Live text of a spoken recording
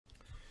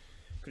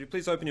Could you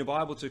please open your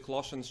Bible to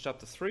Colossians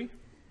chapter 3?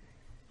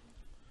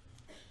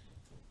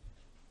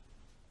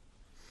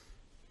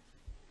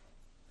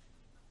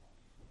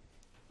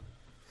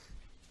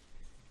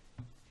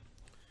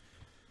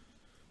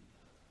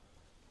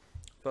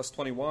 Verse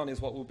 21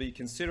 is what we'll be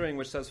considering,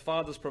 which says,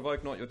 "Fathers,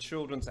 provoke not your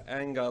children to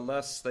anger,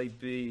 lest they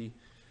be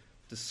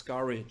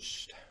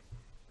discouraged."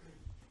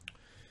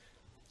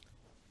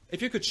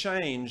 If you could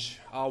change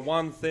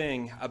one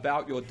thing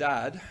about your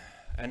dad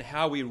and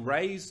how he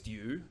raised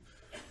you,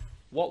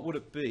 what would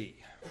it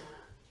be?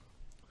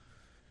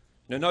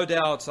 No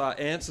doubt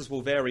answers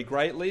will vary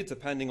greatly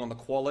depending on the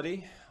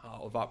quality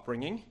of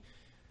upbringing.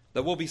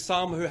 There will be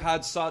some who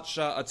had such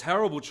a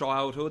terrible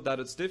childhood that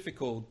it's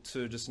difficult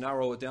to just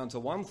narrow it down to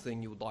one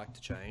thing you would like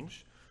to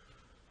change.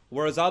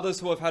 Whereas others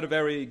who have had a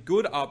very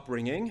good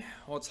upbringing,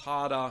 well, it's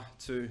harder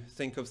to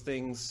think of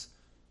things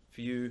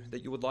for you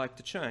that you would like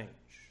to change.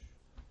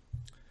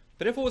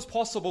 But if it was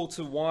possible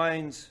to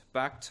wind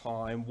back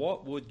time,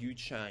 what would you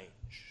change?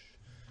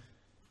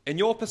 In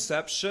your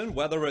perception,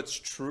 whether it's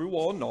true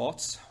or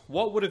not,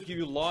 what would have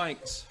you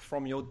liked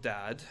from your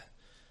dad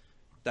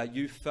that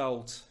you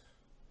felt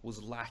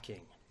was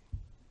lacking?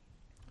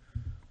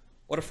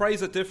 Or to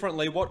phrase it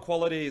differently, what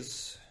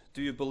qualities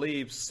do you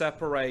believe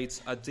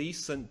separate a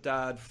decent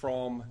dad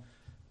from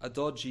a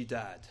dodgy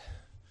dad?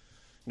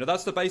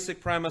 That's the basic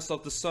premise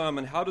of the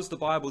sermon. How does the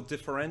Bible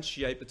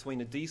differentiate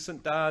between a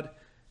decent dad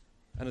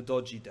and a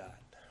dodgy dad?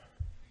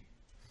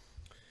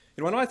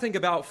 When I think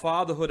about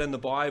fatherhood and the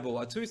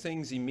Bible, two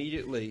things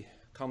immediately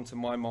come to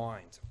my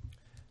mind.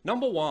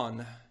 Number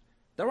one,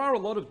 there are a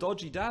lot of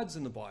dodgy dads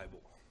in the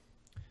Bible.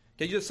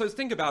 Okay, so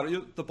think about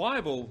it. The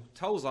Bible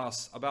tells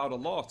us about a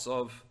lot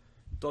of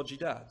dodgy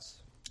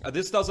dads.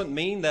 This doesn't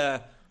mean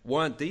there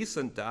weren't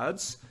decent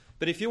dads,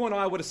 but if you and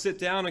I were to sit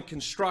down and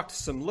construct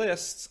some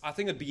lists, I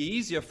think it'd be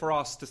easier for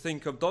us to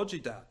think of dodgy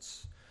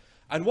dads.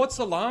 And what's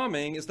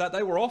alarming is that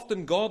they were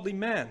often godly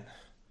men.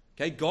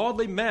 Okay,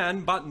 godly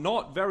men, but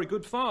not very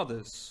good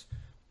fathers.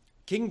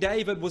 King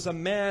David was a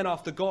man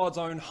after God's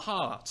own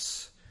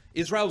heart,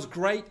 Israel's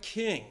great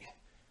king,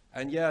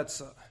 and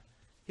yet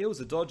he was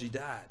a dodgy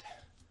dad.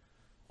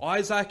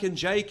 Isaac and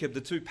Jacob,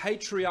 the two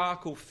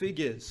patriarchal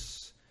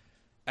figures,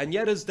 and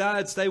yet as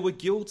dads, they were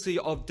guilty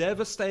of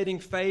devastating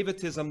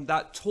favoritism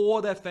that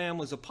tore their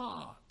families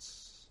apart.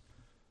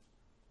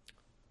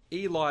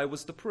 Eli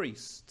was the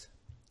priest.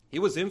 He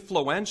was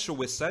influential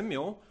with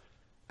Samuel,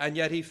 and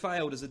yet he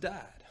failed as a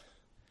dad.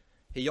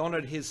 He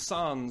honored his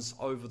sons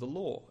over the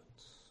Lord.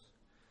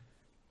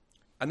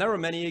 And there are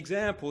many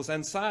examples,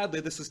 and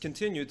sadly this has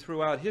continued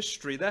throughout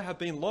history. There have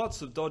been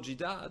lots of dodgy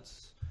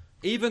dads,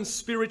 even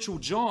spiritual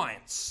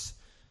giants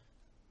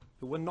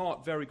who were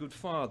not very good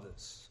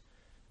fathers.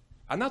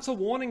 And that's a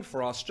warning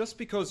for us. Just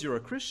because you're a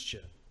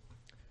Christian,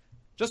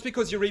 just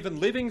because you're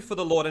even living for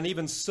the Lord and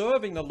even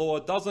serving the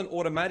Lord, doesn't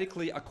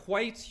automatically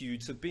equate you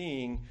to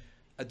being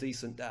a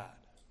decent dad.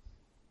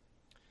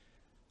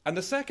 And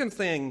the second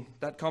thing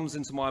that comes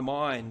into my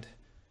mind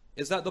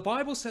is that the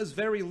Bible says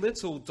very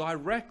little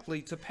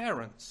directly to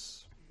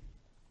parents.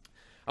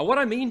 And what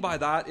I mean by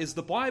that is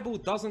the Bible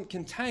doesn't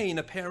contain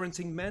a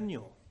parenting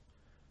manual.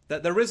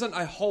 That there isn't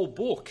a whole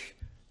book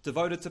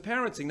devoted to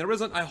parenting. There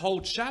isn't a whole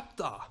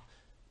chapter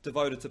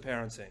devoted to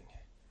parenting.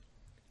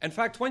 In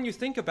fact, when you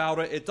think about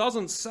it, it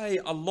doesn't say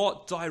a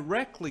lot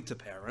directly to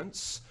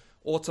parents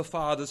or to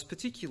fathers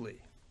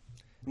particularly.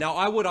 Now,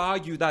 I would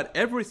argue that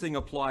everything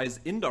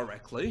applies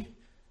indirectly,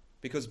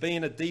 because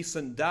being a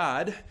decent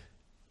dad,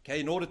 okay,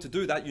 in order to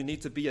do that, you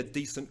need to be a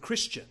decent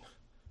Christian.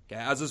 Okay,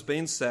 as has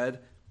been said,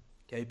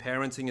 okay,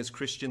 parenting is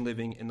Christian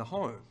living in the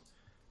home.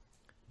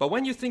 But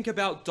when you think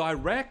about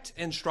direct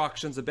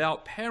instructions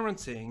about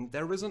parenting,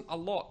 there isn't a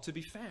lot to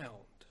be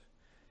found.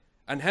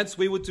 And hence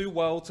we would do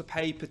well to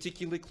pay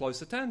particularly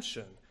close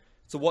attention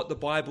to what the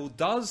Bible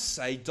does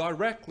say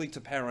directly to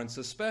parents,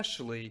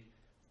 especially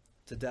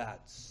to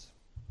dads.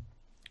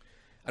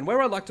 And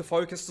where I'd like to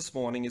focus this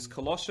morning is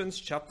Colossians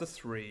chapter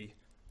 3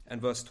 and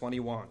verse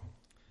 21.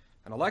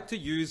 And I'd like to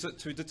use it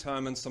to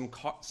determine some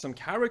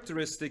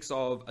characteristics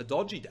of a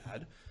dodgy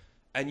dad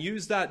and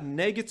use that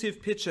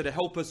negative picture to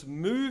help us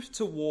move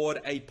toward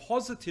a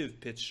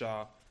positive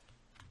picture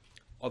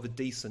of a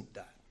decent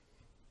dad.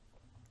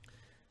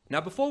 Now,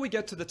 before we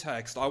get to the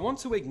text, I want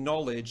to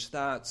acknowledge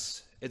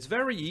that it's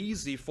very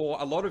easy for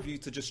a lot of you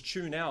to just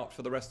tune out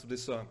for the rest of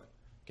this sermon.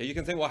 Okay, you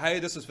can think, well, hey,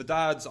 this is for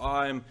dads.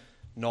 I'm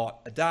not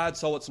a dad,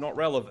 so it's not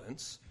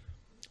relevant.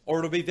 Or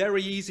it'll be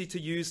very easy to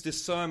use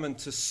this sermon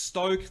to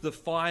stoke the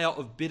fire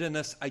of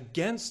bitterness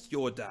against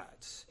your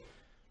dad.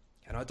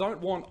 And I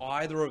don't want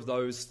either of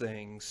those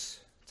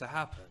things to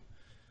happen.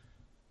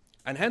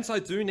 And hence I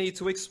do need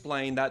to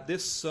explain that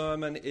this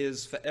sermon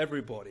is for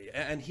everybody.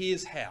 And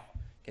here's how.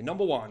 Okay,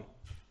 number one,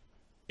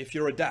 if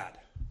you're a dad,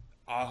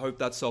 I hope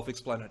that's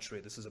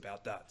self-explanatory. This is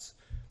about dads.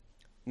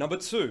 Number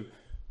two,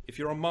 if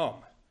you're a mom,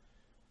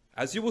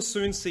 as you will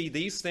soon see,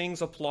 these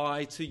things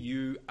apply to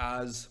you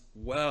as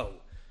well.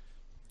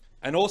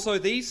 And also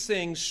these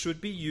things should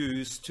be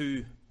used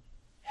to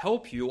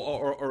help you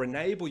or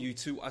enable you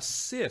to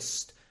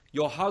assist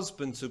your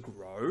husband to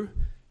grow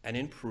and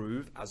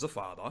improve as a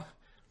father,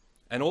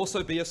 and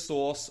also be a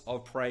source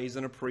of praise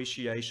and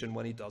appreciation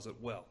when he does it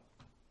well.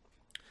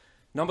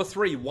 Number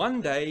 3,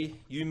 one day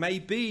you may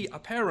be a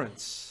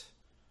parent.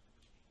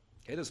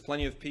 Okay, there's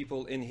plenty of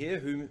people in here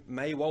who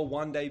may well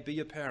one day be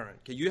a parent.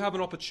 Okay, you have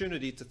an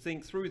opportunity to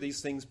think through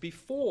these things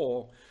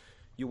before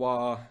you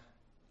are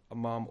a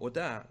mum or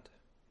dad.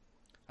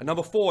 And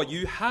number 4,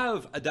 you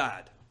have a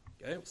dad.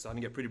 Okay, we're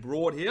starting to get pretty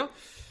broad here.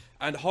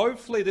 And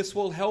hopefully this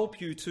will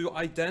help you to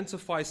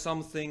identify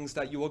some things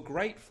that you are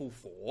grateful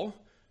for,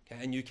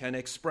 okay, and you can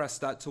express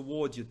that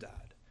toward your dad.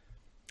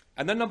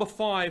 And then number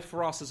 5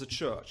 for us as a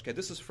church, okay,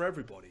 this is for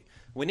everybody.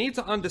 We need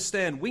to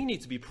understand we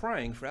need to be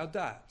praying for our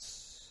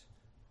dads.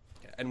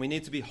 Okay, and we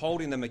need to be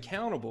holding them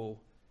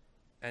accountable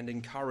and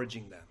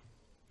encouraging them.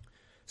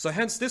 So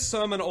hence this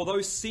sermon,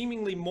 although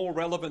seemingly more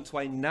relevant to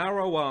a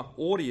narrower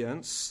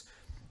audience,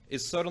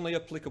 is certainly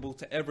applicable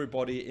to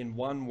everybody in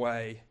one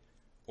way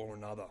or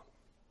another.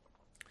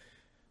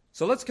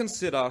 So let's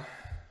consider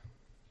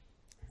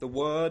the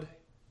word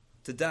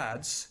to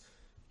dads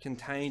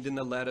contained in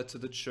the letter to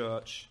the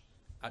church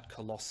at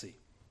Colossae.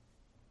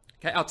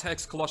 Okay, our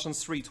text,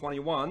 Colossians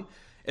 3:21,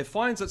 it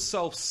finds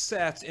itself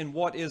set in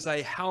what is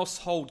a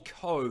household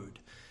code,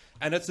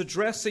 and it's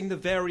addressing the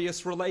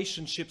various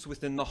relationships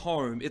within the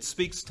home. It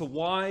speaks to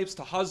wives,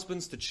 to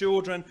husbands, to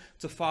children,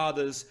 to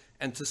fathers,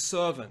 and to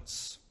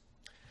servants.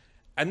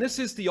 And this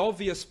is the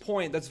obvious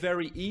point that's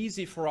very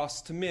easy for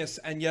us to miss,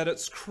 and yet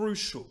it's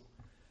crucial.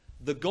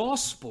 The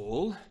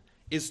gospel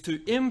is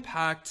to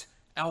impact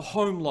our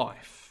home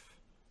life.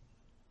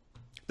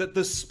 That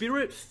the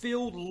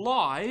Spirit-filled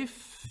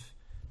life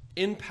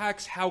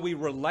impacts how we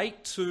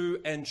relate to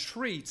and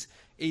treat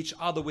each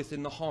other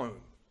within the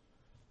home.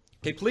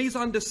 Okay, please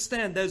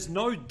understand there's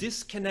no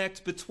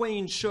disconnect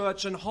between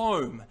church and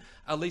home.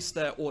 At least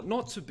there ought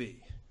not to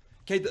be.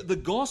 Okay, the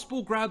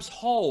gospel grabs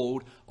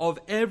hold of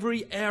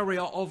every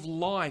area of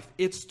life.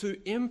 It's to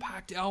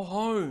impact our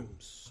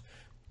homes.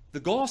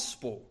 The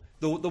gospel,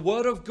 the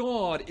word of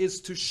God,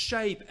 is to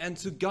shape and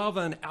to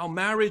govern our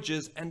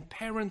marriages and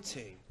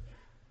parenting.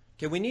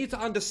 Okay, we need to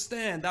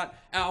understand that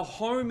our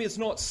home is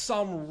not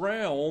some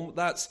realm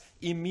that's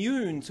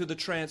immune to the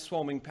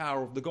transforming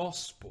power of the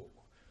gospel.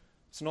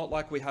 It's not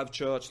like we have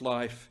church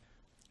life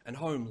and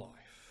home life.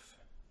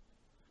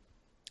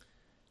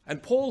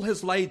 And Paul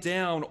has laid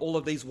down all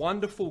of these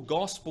wonderful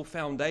gospel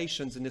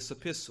foundations in this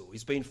epistle.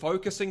 He's been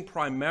focusing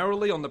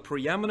primarily on the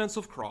preeminence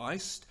of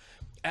Christ,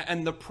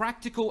 and the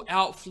practical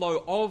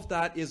outflow of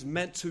that is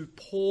meant to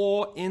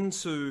pour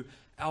into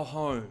our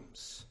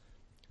homes.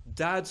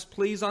 Dads,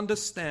 please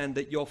understand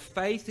that your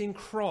faith in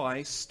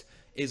Christ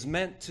is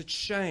meant to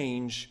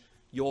change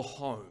your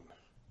home.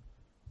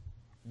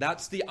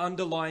 That's the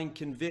underlying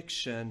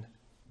conviction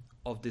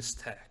of this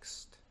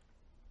text.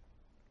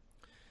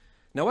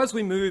 Now, as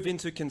we move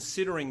into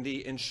considering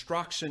the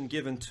instruction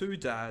given to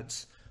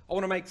dads, I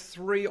want to make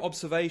 3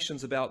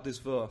 observations about this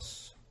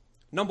verse.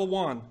 Number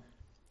 1,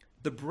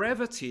 the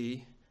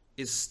brevity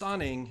is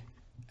stunning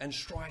and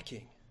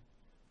striking.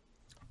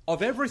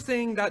 Of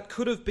everything that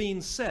could have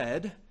been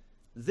said,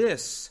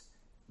 this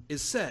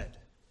is said.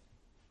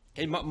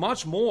 Okay,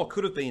 much more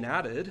could have been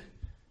added,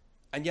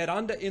 and yet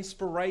under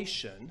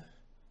inspiration,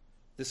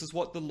 this is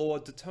what the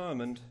Lord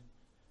determined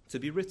to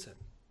be written.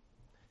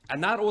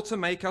 And that ought to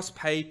make us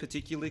pay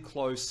particularly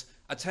close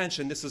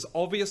attention. This is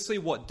obviously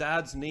what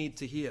dads need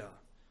to hear.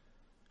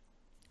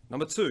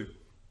 Number 2,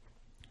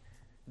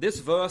 this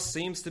verse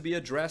seems to be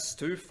addressed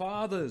to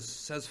fathers. It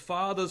says,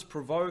 "Fathers,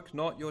 provoke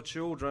not your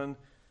children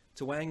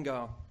to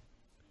anger."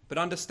 But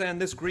understand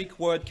this Greek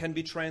word can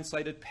be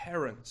translated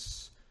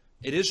parents.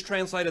 It is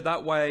translated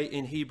that way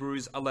in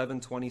Hebrews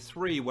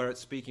 11:23, where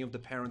it's speaking of the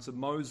parents of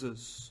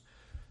Moses.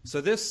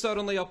 So this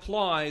certainly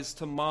applies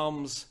to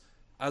mums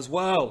as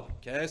well.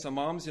 Okay, so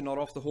mums, you're not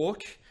off the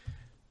hook.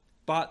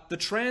 But the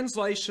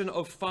translation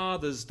of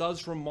fathers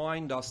does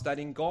remind us that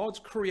in God's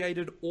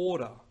created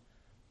order,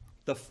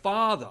 the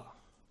father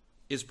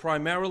is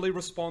primarily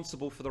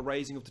responsible for the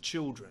raising of the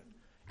children.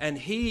 And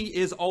he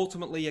is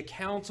ultimately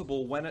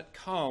accountable when it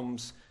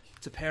comes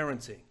to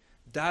parenting.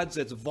 Dads,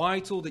 it's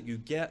vital that you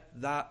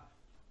get that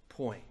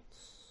point.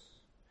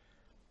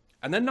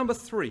 And then number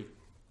 3,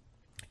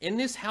 in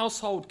this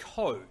household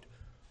code,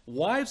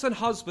 wives and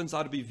husbands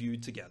are to be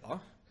viewed together,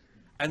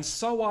 and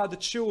so are the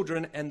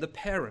children and the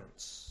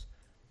parents.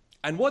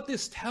 And what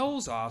this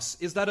tells us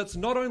is that it's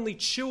not only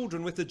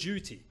children with a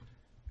duty.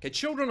 Okay,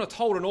 children are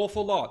told an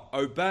awful lot.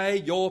 Obey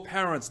your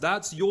parents.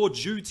 That's your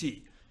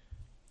duty.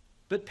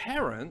 But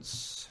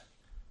parents,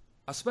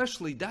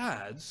 especially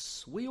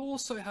dads, we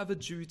also have a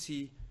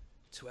duty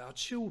to our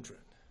children.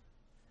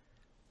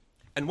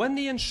 And when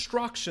the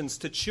instructions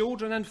to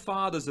children and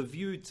fathers are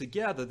viewed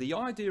together, the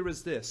idea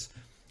is this: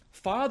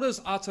 fathers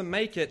are to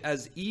make it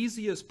as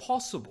easy as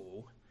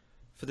possible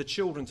for the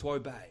children to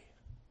obey.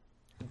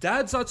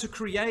 Dads are to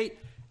create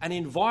an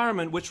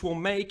environment which will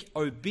make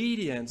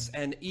obedience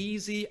an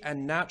easy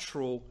and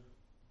natural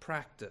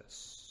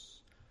practice.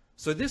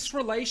 So this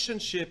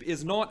relationship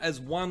is not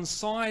as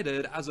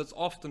one-sided as it's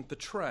often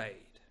portrayed.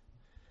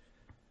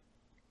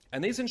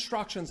 And these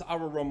instructions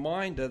are a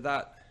reminder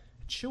that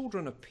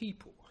children are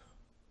people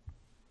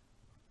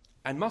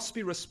and must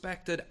be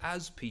respected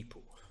as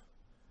people.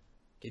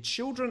 Okay,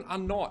 children are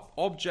not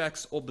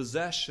objects or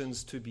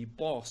possessions to be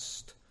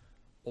bossed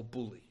or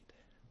bullied.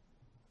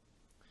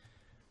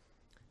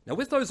 Now,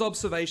 with those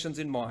observations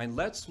in mind,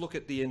 let's look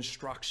at the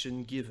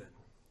instruction given.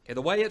 Okay,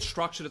 the way it's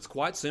structured, it's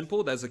quite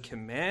simple. There's a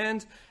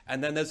command,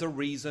 and then there's a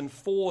reason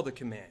for the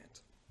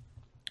command.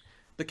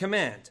 The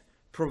command,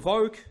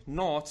 provoke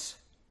not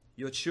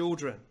your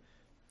children.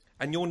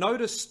 And you'll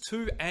notice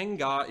to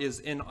anger is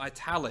in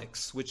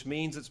italics, which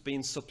means it's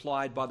been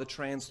supplied by the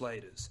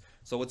translators.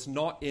 So it's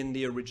not in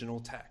the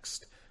original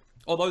text.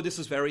 Although this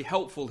is very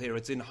helpful here.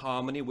 It's in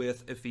harmony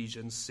with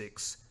Ephesians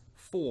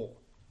 6:4.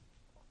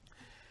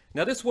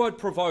 Now this word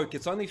provoke,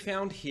 it's only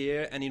found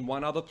here and in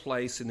one other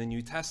place in the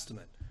New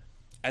Testament.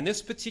 And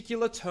this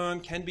particular term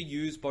can be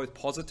used both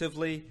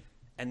positively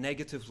and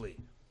negatively.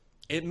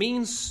 It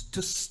means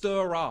to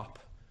stir up,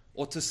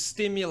 or to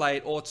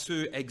stimulate, or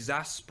to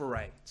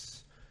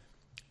exasperate.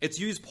 It's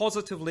used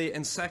positively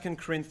in 2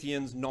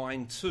 Corinthians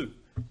 9:2.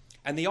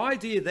 And the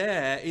idea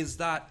there is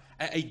that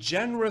a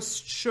generous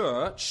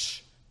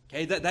church,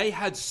 okay, that they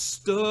had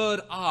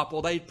stirred up,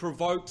 or they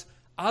provoked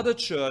other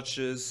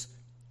churches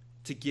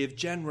to give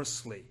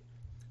generously.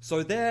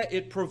 So there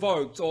it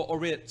provoked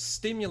or it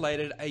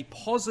stimulated a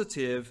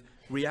positive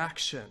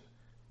reaction.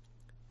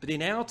 But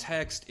in our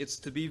text, it's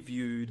to be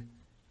viewed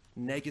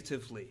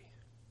negatively.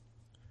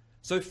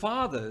 So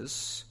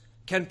fathers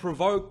can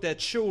provoke their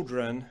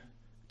children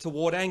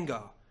toward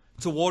anger,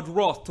 toward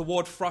wrath,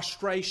 toward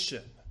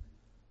frustration.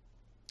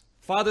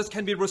 Fathers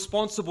can be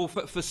responsible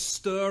for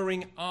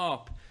stirring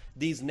up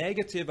these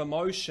negative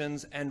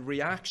emotions and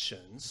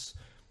reactions.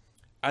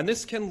 And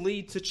this can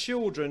lead to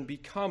children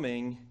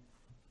becoming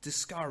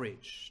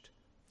discouraged.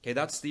 Okay,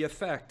 that's the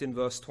effect in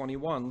verse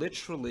 21.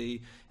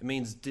 Literally, it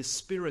means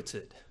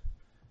dispirited.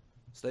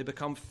 So they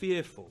become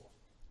fearful,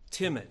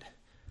 timid,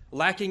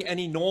 lacking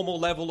any normal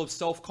level of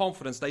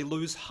self-confidence. They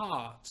lose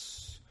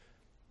hearts.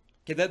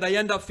 Okay, that they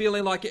end up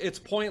feeling like it's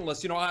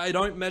pointless. I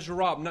don't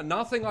measure up.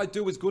 Nothing I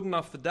do is good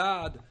enough for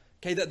Dad.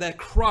 Okay, that they're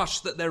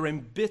crushed, that they're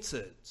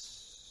embittered.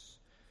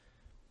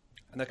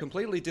 And they're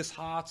completely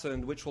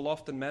disheartened, which will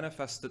often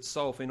manifest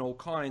itself in all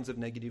kinds of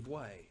negative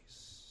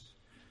ways.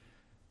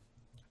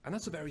 And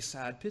that's a very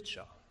sad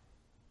picture.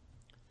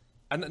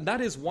 And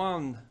that is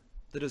one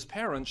that as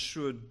parents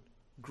should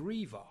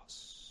grieve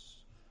us,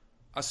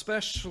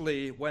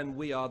 especially when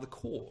we are the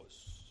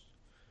cause.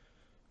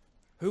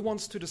 Who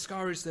wants to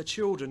discourage their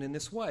children in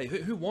this way?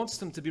 Who wants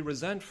them to be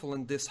resentful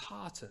and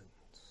disheartened?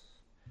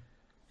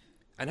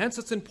 And hence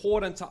it's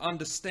important to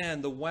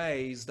understand the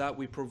ways that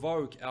we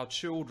provoke our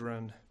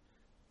children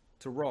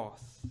to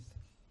wrath.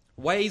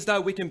 Ways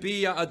that we can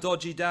be a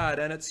dodgy dad.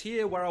 And it's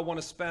here where I want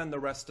to spend the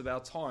rest of our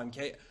time.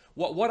 Okay?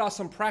 What are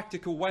some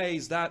practical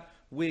ways that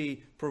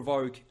we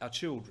provoke our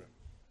children?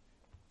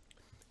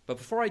 But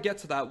before I get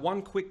to that,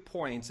 one quick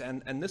point,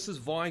 and this is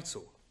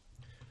vital.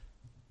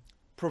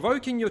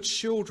 Provoking your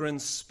children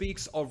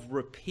speaks of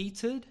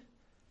repeated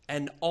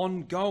and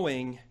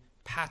ongoing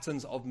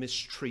patterns of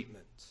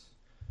mistreatment.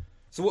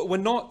 So we're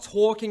not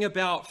talking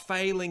about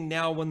failing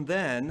now and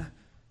then,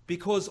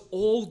 because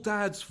all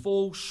dads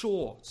fall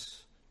short.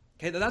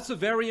 Okay, that's a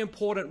very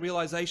important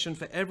realization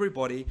for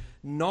everybody.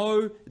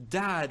 No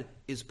dad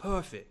is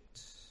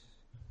perfect.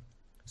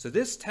 So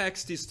this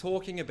text is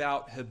talking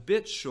about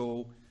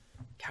habitual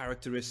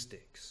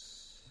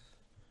characteristics.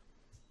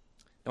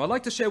 Now I'd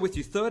like to share with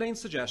you 13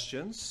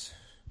 suggestions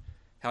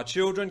how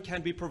children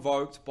can be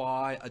provoked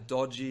by a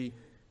dodgy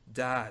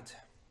dad.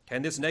 Okay,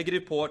 and this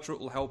negative portrait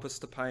will help us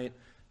to paint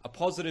a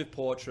positive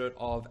portrait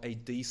of a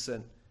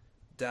decent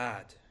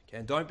dad. Okay,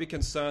 and don't be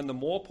concerned, the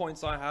more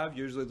points I have,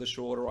 usually the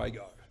shorter I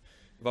go.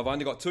 If I've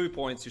only got 2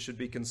 points, you should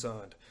be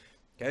concerned.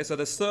 Okay, so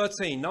there's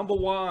 13. Number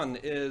 1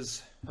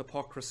 is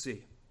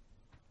hypocrisy.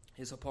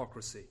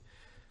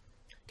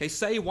 Okay,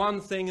 say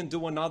one thing and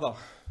do another.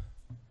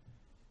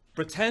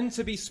 Pretend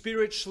to be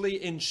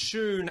spiritually in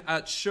tune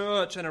at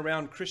church and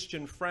around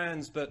Christian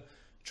friends, but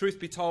truth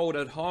be told,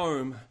 at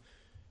home,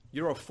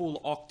 you're a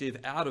full octave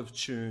out of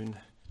tune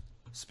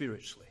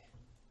spiritually.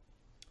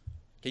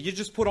 Okay, you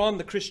just put on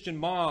the Christian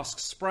mask,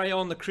 spray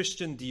on the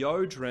Christian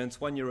deodorant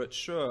when you're at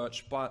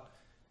church, but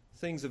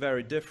things are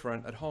very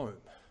different at home.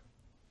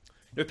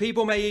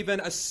 People may even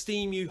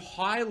esteem you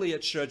highly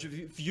at church,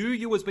 view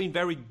you as being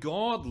very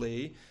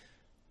godly,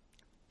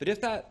 but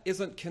if that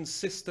isn't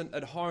consistent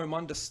at home,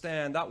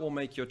 understand that will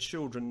make your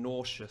children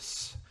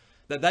nauseous,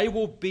 that they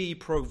will be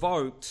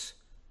provoked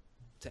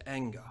to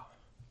anger.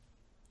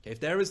 Okay, if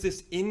there is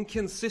this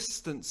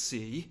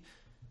inconsistency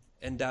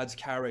in Dad's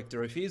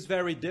character, if he's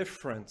very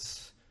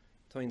different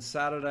between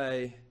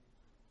Saturday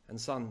and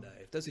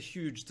Sunday, if there's a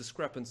huge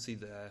discrepancy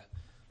there,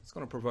 it's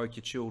going to provoke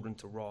your children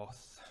to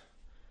wrath.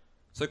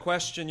 So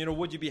question,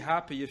 would you be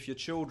happy if your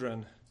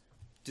children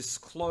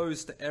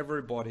disclosed to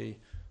everybody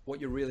what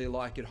you really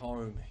like at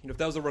home? If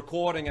there was a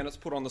recording and it's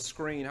put on the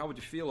screen, how would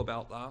you feel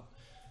about that?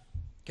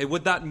 Okay,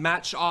 would that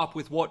match up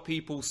with what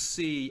people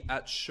see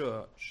at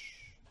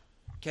church?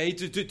 Okay,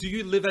 do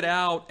you live it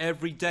out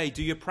every day?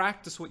 Do you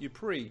practice what you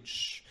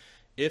preach?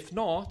 If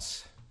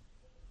not,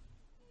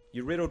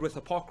 you're riddled with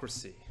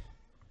hypocrisy,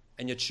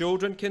 and your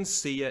children can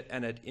see it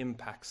and it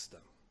impacts them.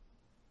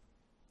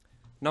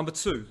 Number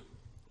 2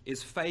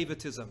 is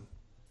favoritism.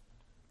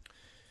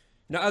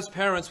 Now, as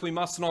parents, we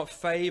must not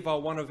favor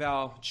one of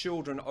our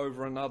children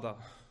over another.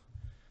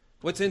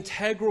 It's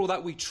integral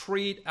that we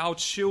treat our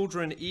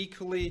children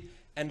equally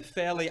and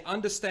fairly.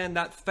 Understand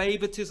that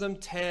favoritism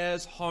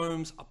tears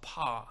homes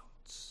apart.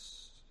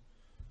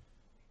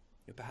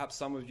 Perhaps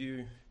some of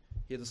you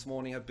here this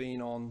morning have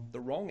been on the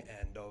wrong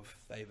end of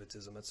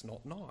favoritism. It's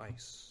not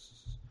nice.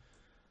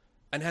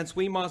 And hence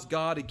we must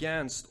guard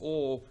against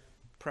all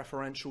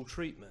preferential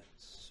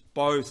treatments,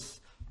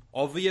 both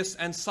obvious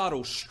and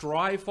subtle.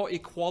 Strive for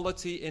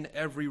equality in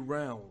every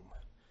realm.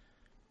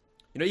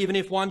 Even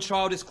if one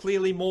child is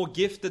clearly more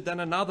gifted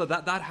than another,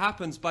 that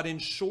happens, but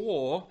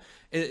ensure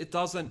it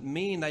doesn't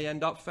mean they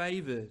end up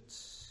favored.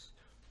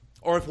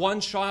 Or if one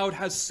child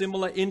has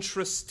similar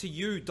interests to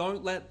you,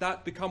 don't let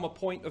that become a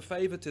point of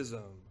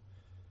favoritism.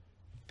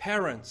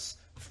 Parents,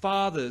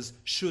 fathers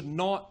should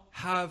not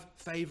have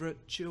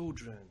favorite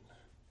children.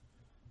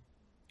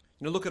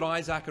 Look at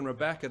Isaac and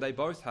Rebekah. They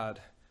both had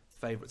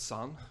favorite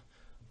son.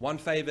 One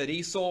favored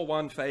Esau,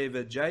 one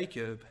favored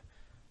Jacob.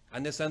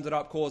 And this ended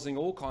up causing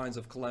all kinds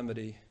of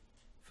calamity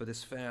for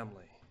this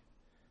family.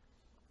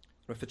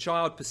 If a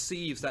child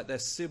perceives that their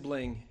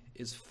sibling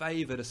is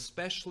favored,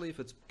 especially if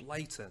it's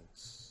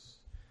blatant,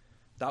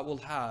 that will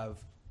have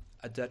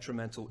a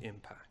detrimental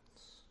impact.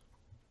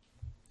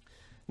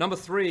 Number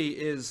 3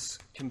 is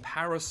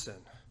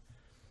comparison.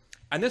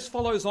 And this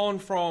follows on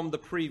from the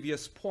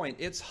previous point.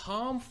 It's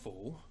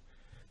harmful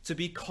to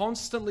be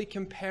constantly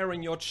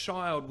comparing your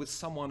child with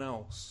someone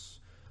else,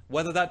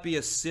 whether that be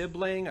a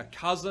sibling, a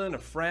cousin, a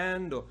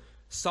friend, or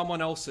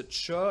someone else at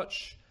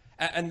church,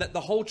 and that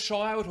the whole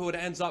childhood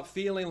ends up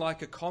feeling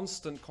like a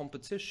constant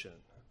competition.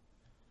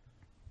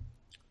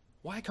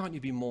 Why can't you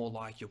be more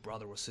like your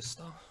brother or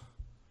sister?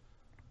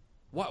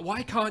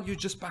 Why can't you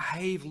just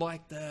behave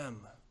like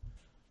them?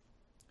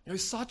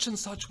 Such and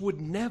such would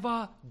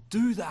never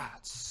do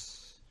that.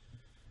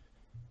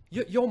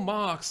 Your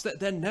marks,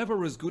 they're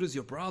never as good as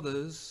your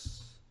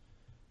brother's.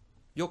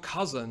 Your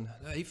cousin,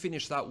 he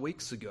finished that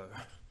weeks ago.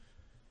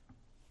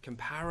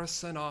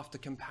 Comparison after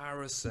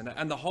comparison.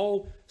 And the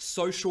whole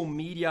social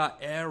media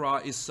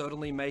era is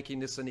certainly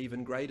making this an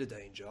even greater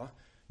danger.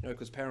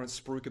 Because parents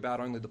spruik about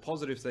only the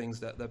positive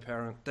things that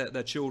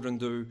their children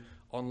do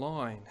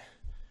online.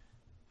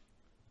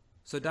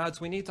 So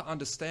dads, we need to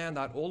understand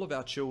that all of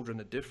our children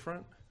are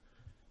different.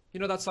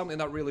 That's something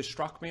that really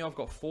struck me. I've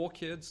got 4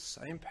 kids,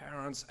 same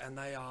parents, and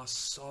they are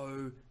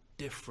so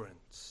different.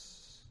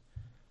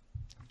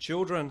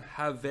 Children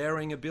have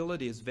varying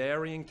abilities,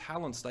 varying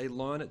talents. They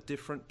learn at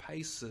different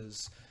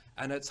paces,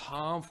 and it's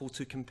harmful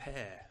to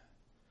compare.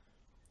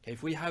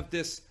 If we have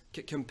this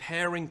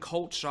comparing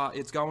culture,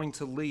 it's going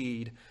to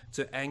lead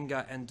to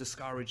anger and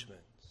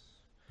discouragement.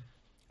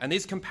 And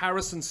these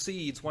comparison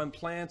seeds, when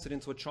planted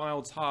into a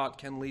child's heart,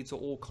 can lead to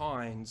all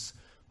kinds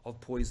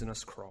of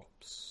poisonous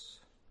crops.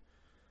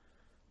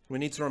 We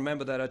need to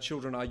remember that our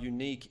children are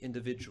unique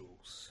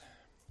individuals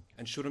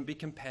and shouldn't be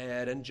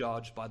compared and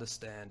judged by the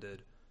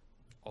standard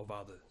of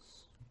others.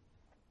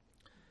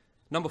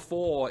 Number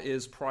 4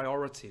 is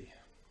priority.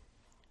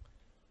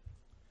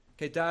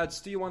 Okay, dads,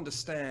 do you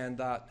understand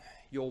that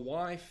your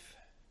wife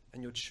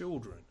and your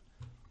children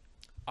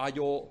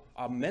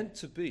are meant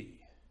to be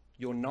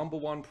your number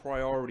 1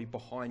 priority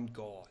behind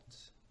God?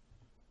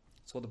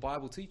 That's what the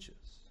Bible teaches.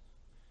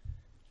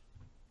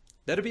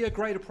 That'll be a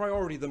greater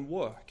priority than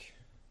work.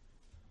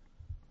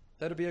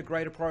 That'll be a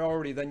greater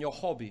priority than your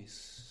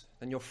hobbies,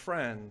 than your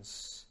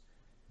friends,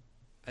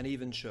 and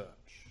even church.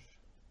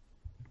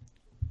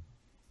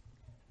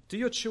 Do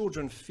your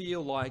children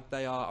feel like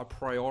they are a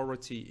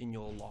priority in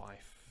your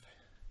life?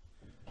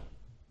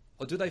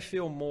 Or do they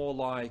feel more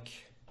like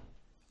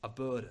a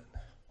burden?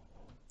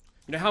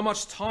 How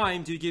much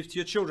time do you give to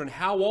your children?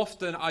 How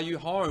often are you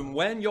home?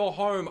 When you're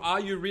home, are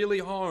you really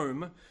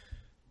home?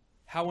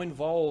 How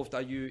involved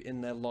are you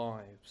in their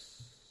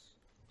lives?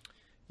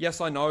 Yes,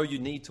 I know you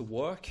need to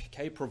work,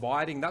 okay,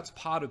 providing, that's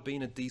part of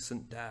being a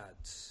decent dad.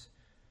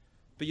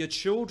 But your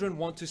children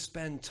want to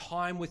spend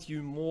time with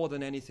you more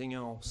than anything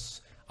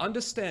else.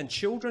 Understand,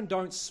 children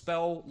don't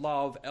spell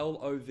love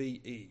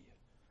L-O-V-E.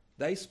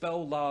 They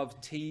spell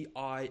love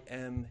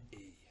T-I-M-E.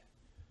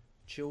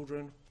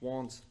 Children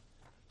want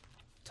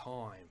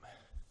time.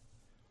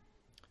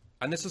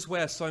 And this is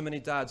where so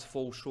many dads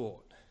fall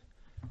short.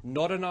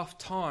 Not enough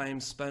time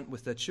spent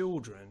with their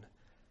children,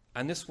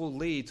 and this will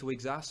lead to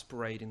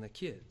exasperating the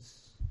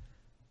kids.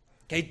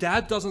 Okay,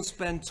 dad doesn't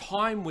spend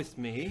time with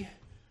me,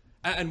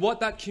 and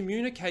what that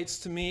communicates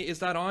to me is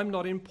that I'm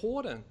not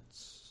important.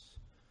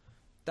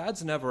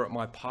 Dad's never at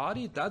my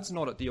party. Dad's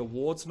not at the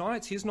awards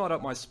nights. He's not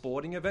at my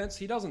sporting events.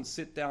 He doesn't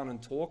sit down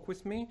and talk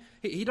with me.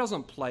 He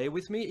doesn't play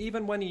with me.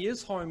 Even when he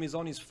is home, he's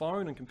on his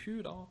phone and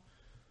computer.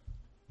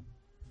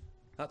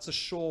 That's a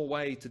sure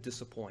way to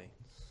disappoint.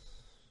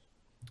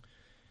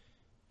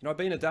 I've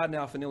been a dad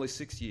now for nearly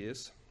 6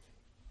 years,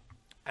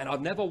 and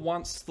I've never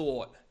once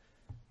thought,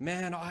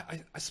 man,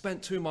 I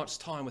spent too much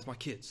time with my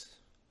kids.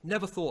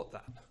 Never thought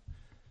that.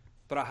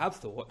 But I have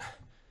thought,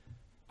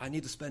 I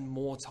need to spend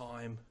more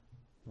time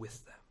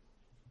with them.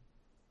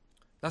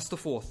 That's the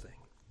fourth thing.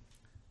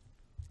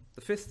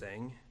 The fifth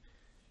thing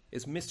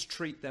is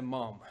mistreat their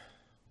mom.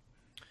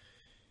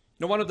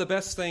 One of the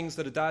best things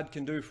that a dad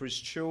can do for his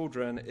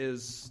children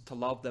is to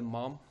love their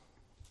mom.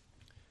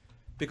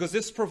 Because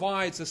this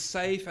provides a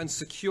safe and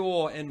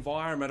secure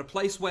environment, a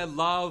place where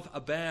love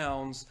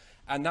abounds,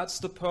 and that's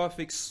the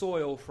perfect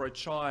soil for a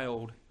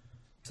child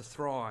to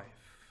thrive.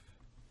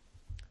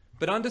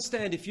 But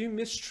understand, if you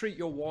mistreat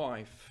your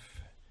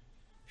wife,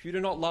 if you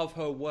do not love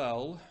her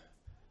well,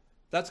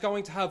 that's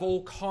going to have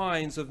all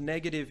kinds of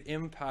negative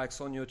impacts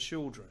on your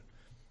children.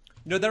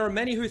 There are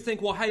many who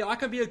think, well, hey, I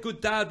can be a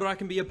good dad, but I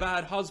can be a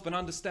bad husband.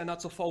 Understand,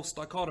 that's a false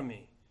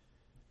dichotomy.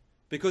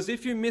 Because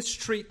if you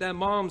mistreat their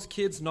moms,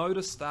 kids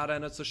notice that,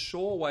 and it's a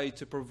sure way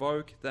to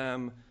provoke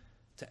them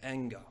to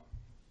anger.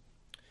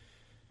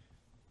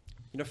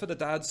 For the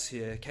dads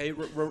here, okay,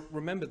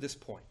 remember this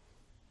point.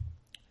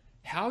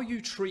 How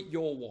you treat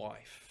your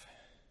wife,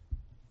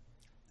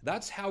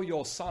 that's how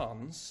your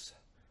sons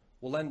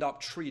will end up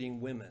treating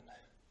women.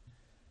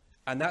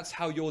 And that's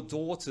how your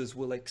daughters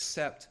will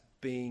accept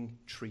being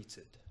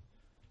treated.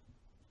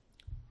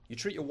 You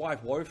treat your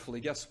wife woefully,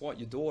 guess what?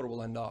 Your daughter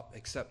will end up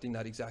accepting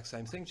that exact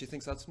same thing. She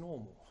thinks that's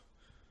normal.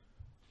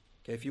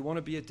 Okay, if you want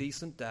to be a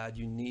decent dad,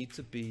 you need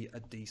to be a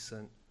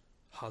decent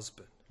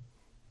husband.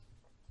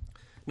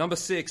 Number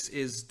 6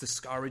 is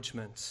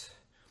discouragement.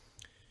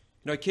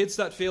 Kids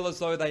that feel as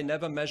though they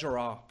never measure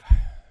up,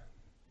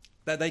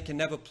 that they can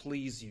never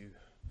please you,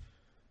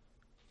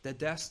 they're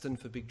destined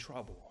for big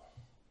trouble.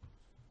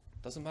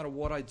 Doesn't matter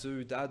what I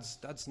do,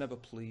 Dad's never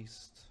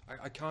pleased.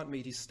 I can't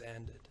meet his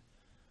standard.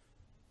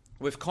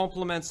 With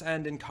compliments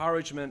and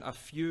encouragement are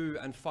few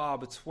and far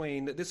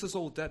between, that this is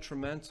all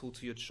detrimental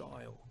to your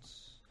child.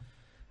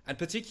 And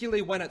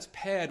particularly when it's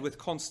paired with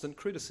constant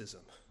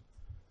criticism.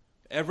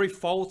 Every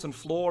fault and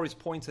flaw is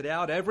pointed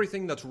out,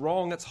 everything that's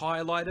wrong that's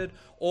highlighted,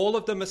 all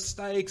of the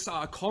mistakes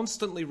are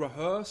constantly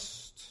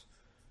rehearsed.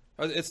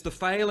 It's the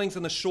failings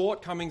and the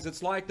shortcomings,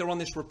 it's like they're on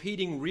this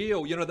repeating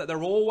reel, that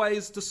they're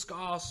always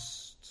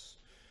discussed.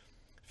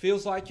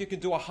 Feels like you can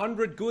do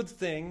 100 good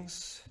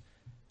things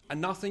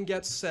and nothing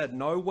gets said.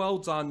 No, well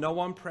done, no,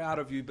 I'm proud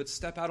of you, but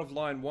step out of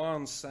line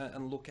once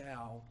and look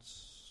out.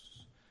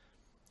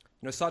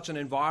 Such an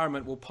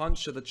environment will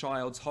puncture the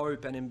child's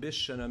hope and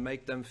ambition and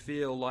make them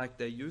feel like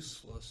they're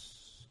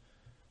useless.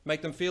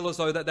 Make them feel as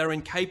though that they're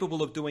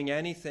incapable of doing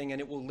anything, and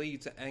it will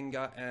lead to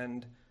anger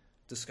and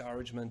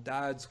discouragement.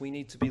 Dads, we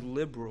need to be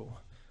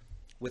liberal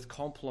with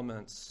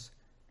compliments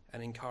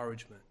and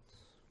encouragement.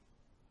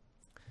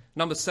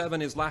 Number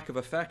 7 is lack of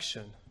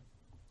affection.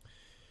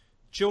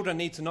 Children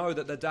need to know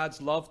that their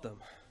dads love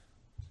them.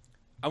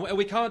 And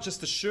we can't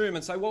just assume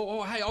and say,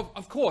 well, hey,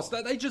 of course,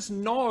 they just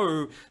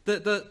know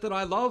that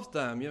I love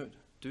them.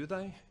 Do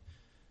they?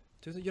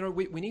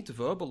 We need to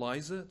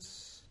verbalize it.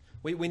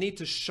 We need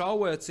to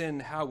show it in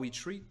how we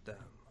treat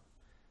them.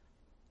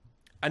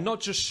 And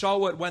not just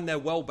show it when they're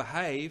well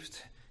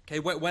behaved, okay,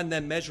 when they're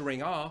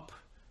measuring up,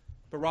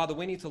 but rather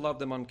we need to love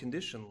them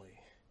unconditionally.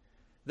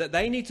 That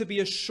they need to be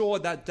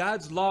assured that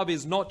Dad's love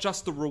is not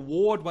just the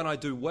reward when I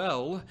do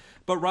well,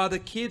 but rather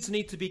kids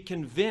need to be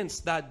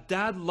convinced that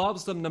Dad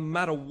loves them no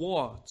matter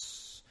what.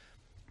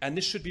 And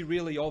this should be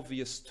really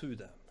obvious to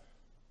them.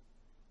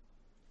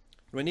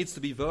 It needs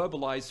to be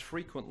verbalized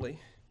frequently.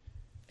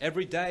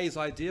 Every day is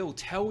ideal.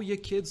 Tell your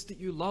kids that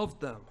you love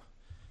them.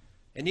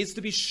 It needs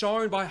to be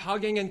shown by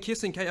hugging and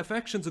kissing. Okay,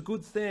 affection's a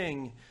good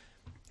thing.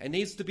 It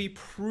needs to be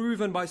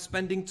proven by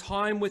spending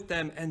time with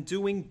them and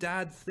doing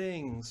dad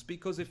things.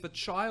 Because if a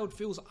child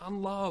feels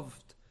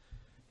unloved,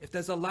 if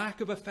there's a lack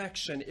of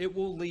affection, it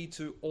will lead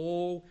to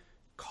all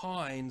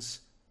kinds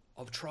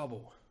of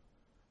trouble.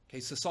 Okay,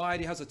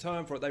 society has a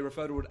term for it. They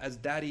refer to it as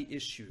daddy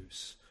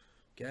issues.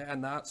 Okay,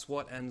 and that's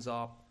what ends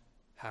up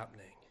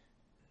happening.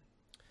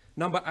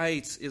 Number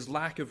 8 is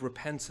lack of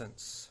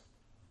repentance.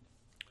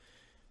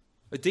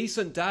 A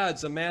decent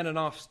dad's a man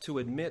enough to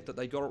admit that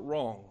they got it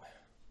wrong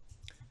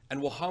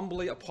and will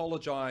humbly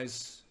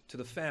apologize to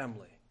the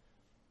family.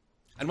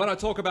 And when I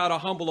talk about a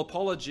humble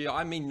apology,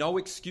 I mean no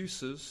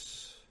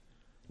excuses,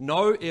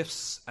 no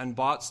ifs and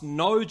buts,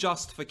 no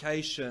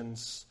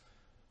justifications.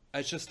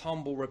 It's just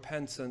humble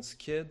repentance.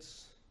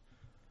 Kids,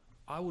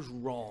 I was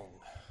wrong,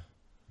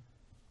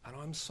 and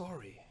I'm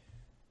sorry.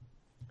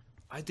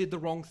 I did the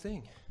wrong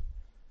thing.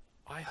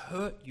 I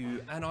hurt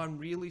you, and I'm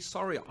really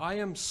sorry. I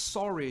am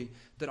sorry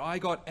that I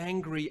got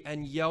angry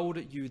and yelled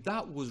at you.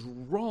 That was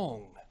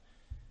wrong.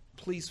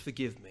 Please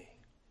forgive me.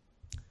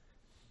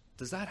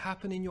 Does that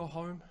happen in your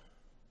home?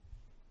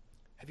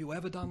 Have you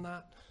ever done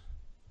that?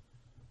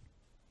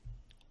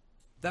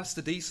 That's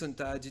the decent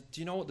dad.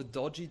 Do you know what the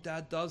dodgy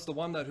dad does? The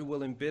one who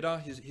will embitter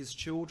his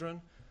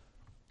children?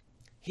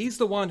 He's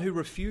the one who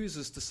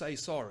refuses to say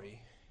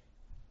sorry.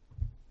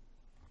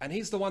 And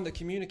he's the one that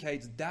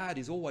communicates, Dad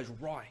is always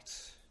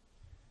right.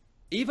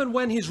 Even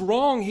when he's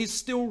wrong, he's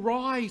still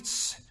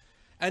right.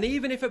 And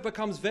even if it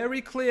becomes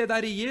very clear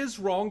that he is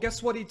wrong,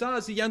 guess what he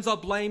does? He ends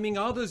up blaming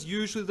others,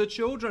 usually the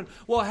children.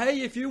 Well,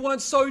 hey, if you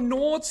weren't so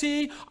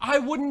naughty, I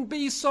wouldn't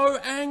be so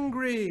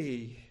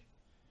angry.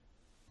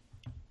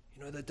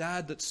 You know, the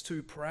dad that's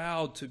too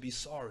proud to be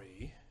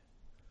sorry,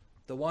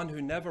 the one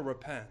who never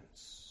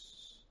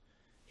repents,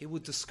 he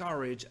would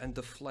discourage and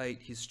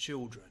deflate his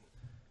children.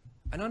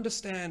 And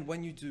understand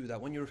when you do that,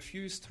 when you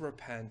refuse to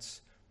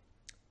repent,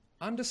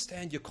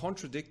 understand you're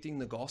contradicting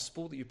the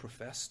gospel that you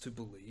profess to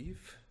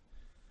believe.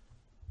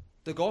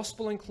 The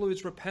gospel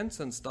includes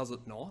repentance, does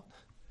it not?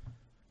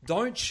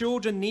 Don't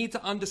children need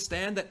to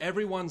understand that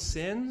everyone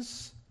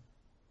sins?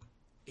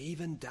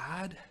 Even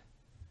dad?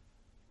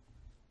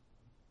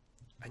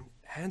 And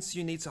hence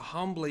you need to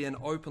humbly and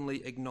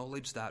openly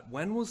acknowledge that.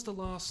 When was the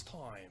last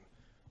time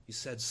you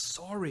said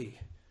sorry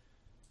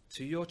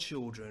to your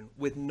children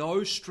with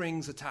no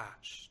strings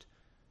attached?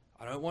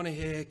 I don't want to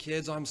hear,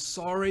 kids, I'm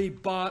sorry,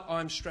 but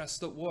I'm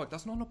stressed at work.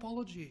 That's not an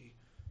apology.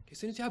 Okay, as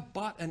soon as you have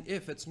but and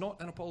if, it's not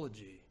an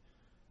apology.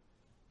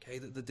 Okay,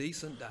 that the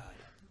decent dad,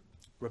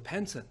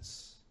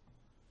 repentance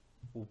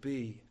will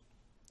be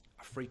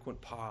a frequent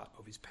part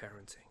of his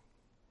parenting.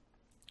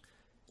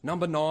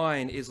 Number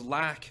 9 is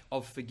lack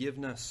of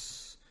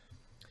forgiveness.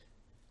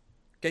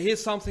 Okay,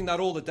 here's something that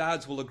all the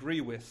dads will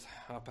agree with.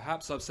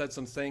 Perhaps I've said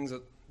some things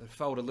that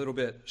felt a little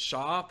bit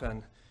sharp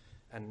and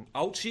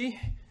ouchy,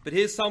 but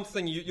here's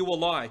something you will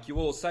like. You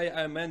will say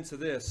amen to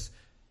this.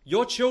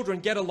 Your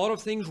children get a lot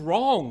of things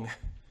wrong.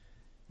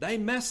 They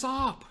mess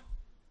up.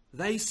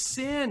 They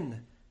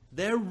sin.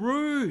 They're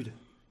rude.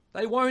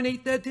 They won't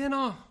eat their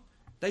dinner.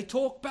 They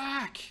talk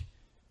back.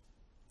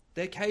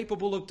 They're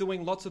capable of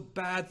doing lots of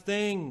bad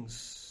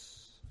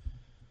things.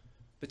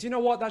 But you know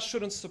what? That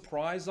shouldn't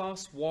surprise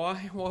us.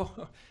 Why?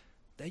 Well,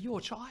 they're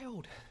your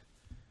child.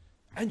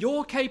 And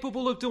you're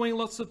capable of doing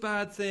lots of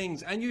bad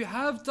things. And you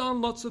have done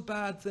lots of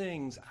bad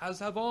things, as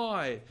have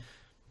I.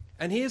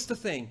 And here's the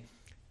thing.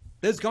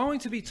 There's going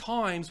to be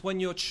times when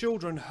your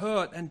children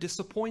hurt and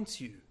disappoint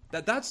you.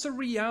 That's a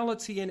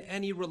reality in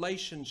any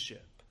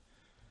relationship.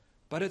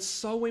 But it's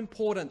so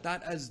important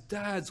that as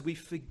dads, we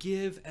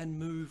forgive and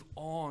move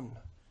on.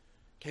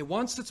 Okay,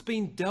 once it's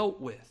been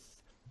dealt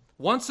with,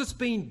 once it's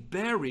been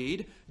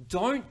buried,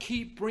 don't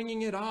keep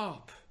bringing it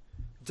up.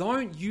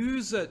 Don't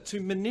use it to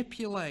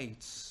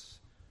manipulate.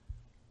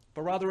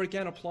 But rather,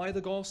 again, apply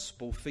the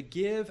gospel.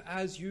 Forgive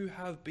as you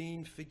have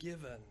been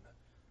forgiven.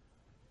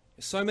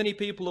 So many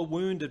people are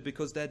wounded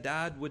because their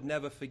dad would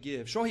never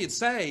forgive. Sure, he'd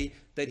say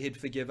that he'd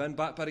forgiven,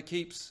 but it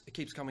keeps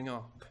coming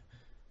up.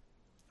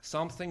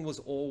 Something was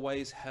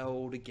always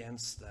held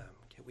against them.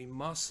 Okay, we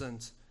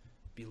mustn't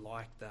be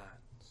like that.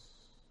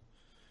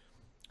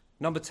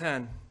 Number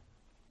 10,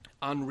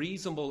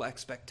 unreasonable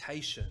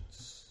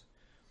expectations.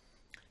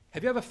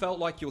 Have you ever felt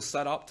like you're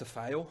set up to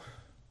fail?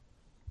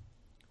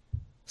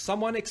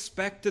 Someone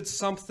expected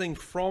something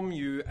from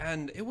you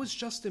and it was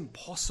just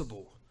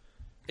impossible.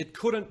 It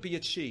couldn't be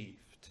achieved.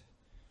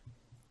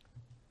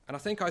 And I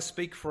think I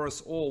speak for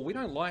us all. We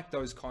don't like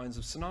those kinds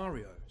of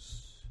scenarios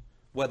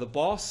where the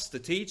boss, the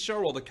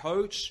teacher, or the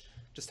coach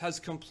just has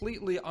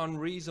completely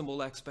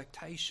unreasonable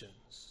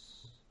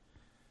expectations.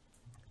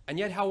 And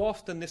yet how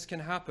often this can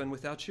happen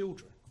with our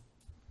children.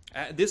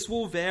 This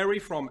will vary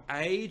from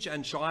age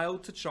and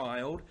child to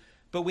child,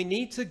 but we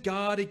need to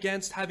guard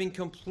against having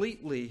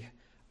completely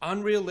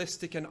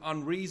unrealistic and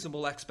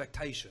unreasonable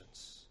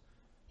expectations.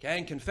 Okay,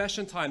 in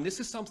confession time,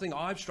 this is something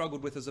I've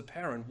struggled with as a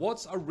parent.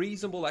 What's a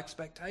reasonable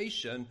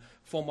expectation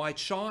for my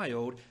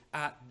child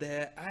at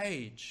their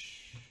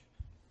age?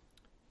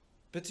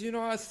 But you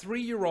know, a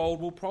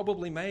 3-year-old will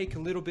probably make a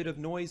little bit of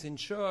noise in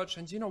church,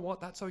 and you know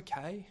what? That's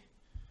okay.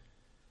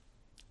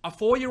 A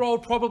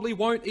 4-year-old probably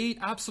won't eat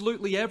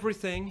absolutely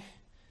everything.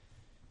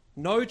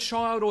 No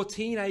child or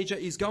teenager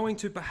is going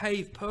to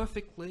behave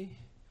perfectly.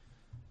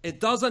 It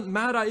doesn't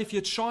matter if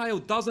your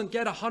child doesn't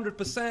get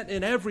 100%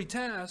 in every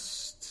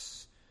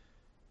test,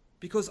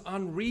 because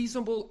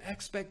unreasonable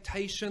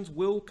expectations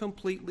will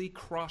completely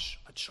crush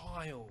a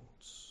child.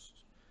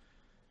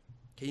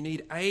 You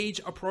need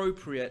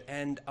age-appropriate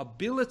and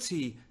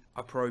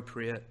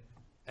ability-appropriate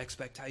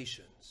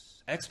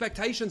expectations.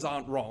 Expectations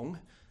aren't wrong,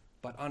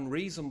 but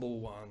unreasonable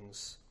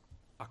ones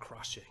are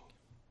crushing.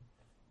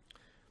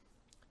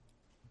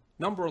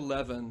 Number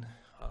 11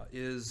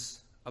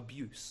 is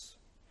abuse.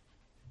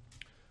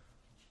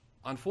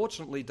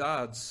 Unfortunately,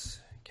 dads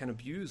can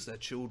abuse their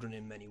children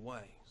in many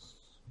ways.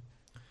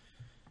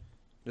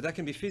 Now, that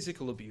can be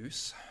physical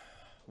abuse,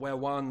 where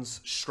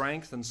one's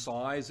strength and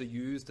size are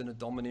used in a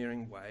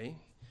domineering way.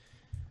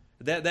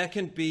 There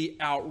can be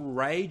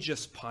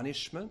outrageous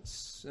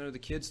punishments. You know, the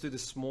kids do the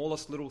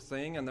smallest little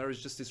thing and there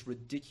is just this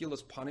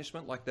ridiculous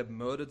punishment like they've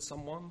murdered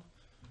someone.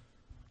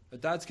 The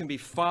dads can be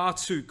far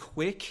too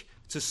quick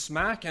to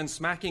smack and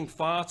smacking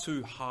far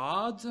too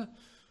hard.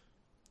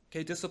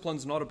 Okay,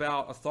 discipline's not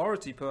about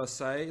authority per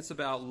se. It's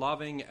about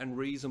loving and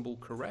reasonable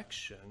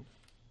correction.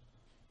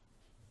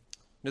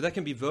 Now, there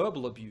can be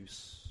verbal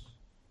abuse.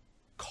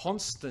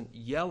 constant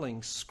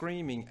yelling,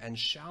 screaming, and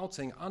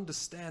shouting,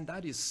 understand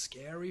that is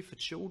scary for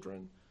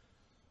children.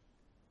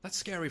 That's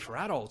scary for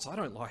adults. I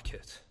don't like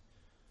it.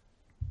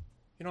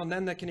 And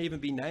then there can even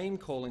be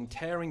name-calling,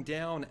 tearing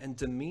down, and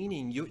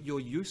demeaning. You're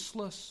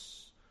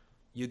useless.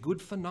 You're good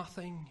for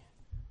nothing.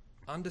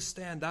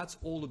 Understand that's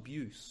all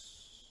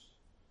abuse.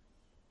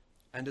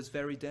 And it's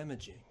very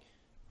damaging.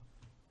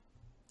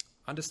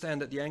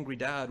 Understand that the angry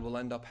dad will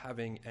end up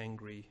having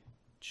angry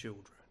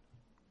children.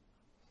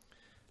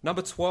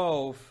 Number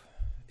 12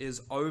 is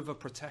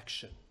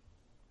overprotection.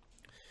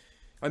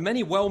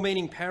 Many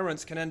well-meaning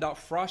parents can end up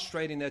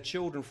frustrating their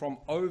children from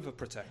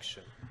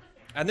overprotection.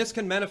 And this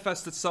can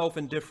manifest itself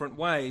in different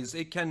ways.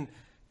 It can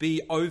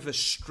be over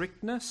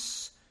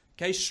strictness.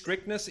 Okay,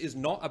 strictness is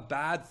not a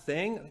bad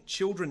thing.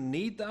 Children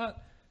need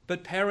that.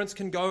 But parents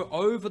can go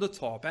over the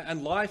top,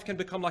 and life can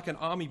become like an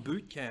army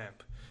boot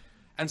camp.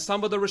 And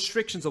some of the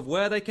restrictions of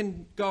where they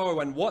can go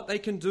and what they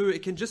can do,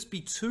 it can just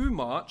be too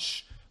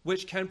much,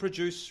 which can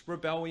produce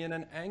rebellion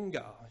and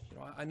anger.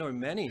 I know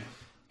many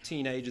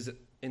teenagers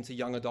into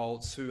young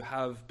adults who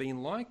have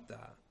been like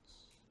that.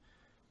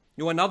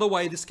 Another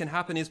way this can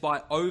happen is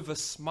by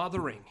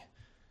over-smothering.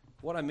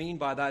 What I mean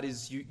by that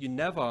is you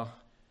never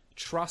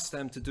trust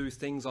them to do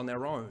things on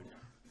their own.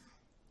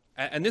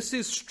 And this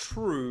is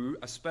true,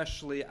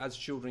 especially as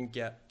children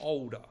get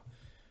older.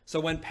 So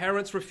when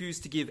parents refuse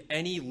to give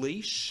any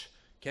leash,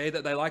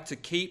 that they like to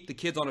keep the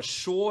kids on a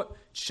short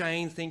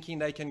chain, thinking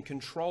they can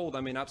control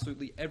them in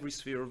absolutely every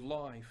sphere of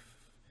life.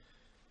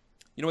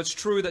 It's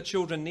true that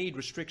children need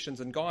restrictions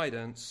and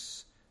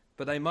guidance,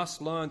 but they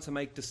must learn to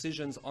make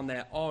decisions on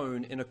their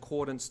own in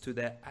accordance to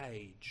their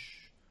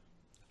age.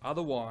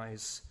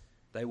 Otherwise,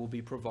 they will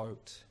be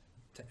provoked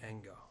to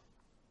anger.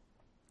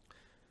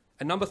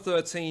 And number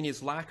 13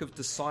 is lack of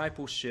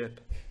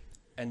discipleship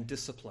and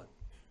discipline.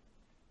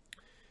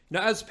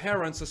 Now, as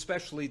parents,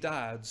 especially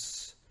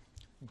dads,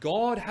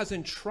 God has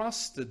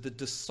entrusted the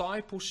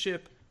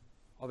discipleship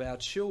of our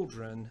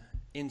children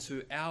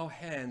into our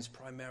hands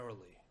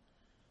primarily.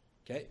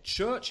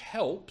 Church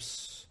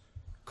helps,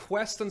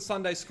 Quest and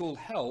Sunday School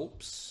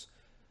helps,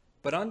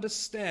 but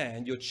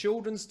understand your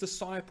children's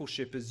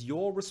discipleship is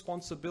your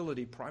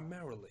responsibility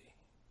primarily.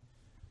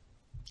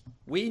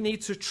 We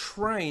need to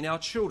train our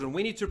children.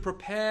 We need to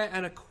prepare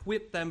and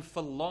equip them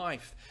for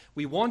life.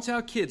 We want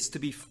our kids to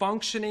be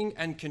functioning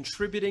and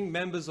contributing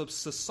members of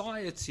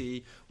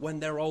society when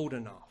they're old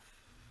enough.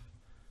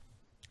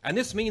 And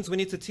this means we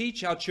need to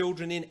teach our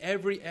children in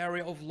every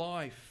area of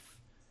life.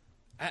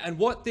 And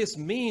what this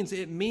means,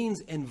 it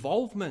means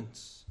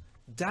involvement.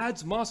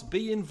 Dads must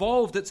be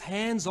involved. It's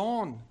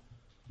hands-on.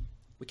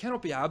 We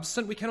cannot be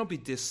absent. We cannot be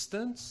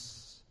distant.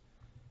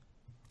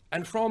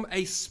 And from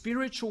a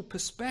spiritual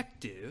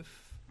perspective,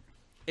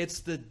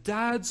 it's the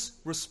dad's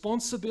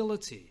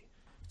responsibility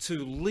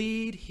to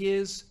lead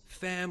his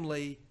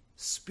family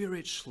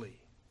spiritually.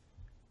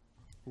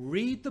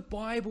 Read the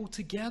Bible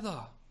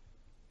together.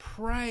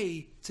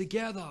 Pray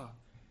together.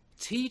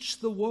 Teach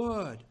the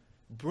word.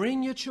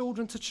 Bring your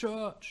children to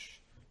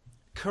church.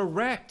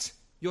 Correct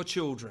your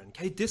children.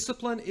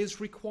 Discipline is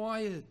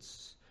required.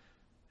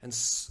 And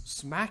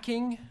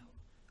smacking,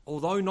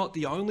 although not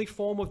the only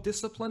form of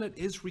discipline, it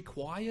is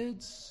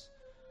required.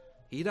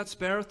 He that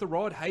spareth the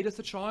rod hateth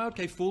the child.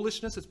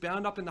 Foolishness, it's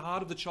bound up in the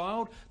heart of the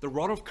child. The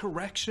rod of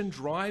correction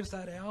drives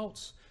that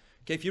out.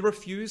 If you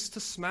refuse to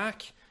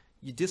smack,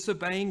 you're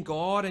disobeying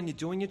God and you're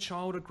doing your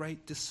child a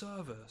great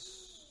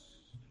disservice.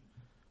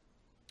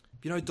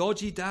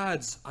 Dodgy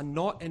dads are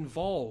not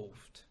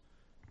involved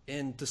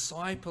in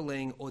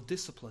discipling or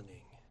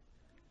disciplining.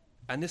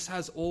 And this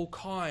has all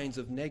kinds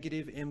of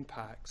negative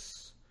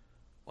impacts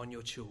on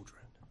your children.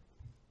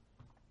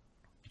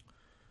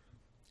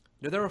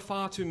 There are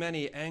far too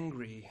many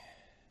angry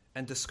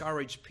and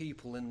discouraged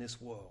people in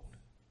this world.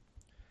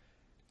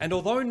 And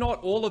although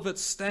not all of it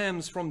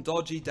stems from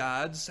dodgy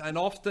dads, and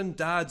often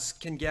dads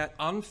can get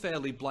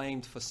unfairly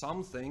blamed for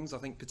some things, I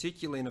think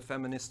particularly in a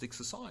feministic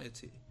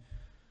society,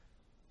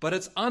 but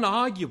it's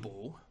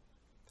unarguable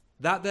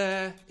that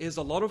there is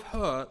a lot of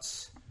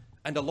hurts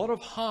and a lot of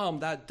harm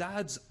that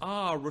dads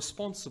are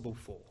responsible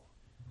for.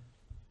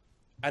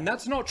 And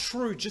that's not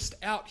true just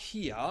out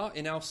here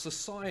in our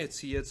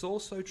society, it's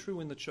also true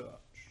in the church.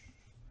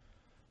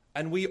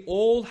 And we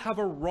all have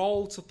a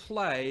role to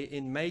play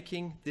in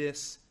making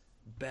this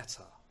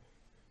better.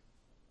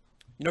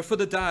 For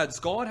the dads,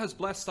 God has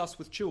blessed us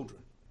with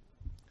children.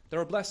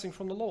 They're a blessing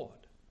from the Lord.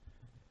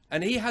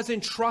 And He has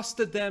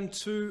entrusted them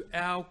to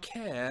our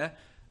care,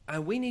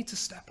 and we need to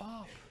step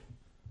up.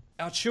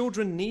 Our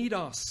children need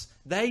us.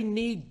 They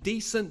need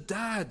decent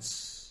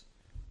dads.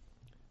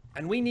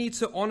 And we need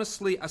to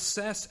honestly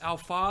assess our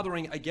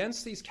fathering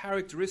against these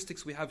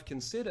characteristics we have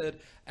considered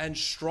and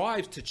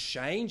strive to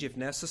change if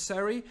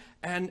necessary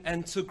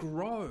and to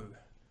grow.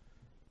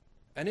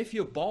 And if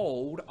you're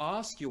bold,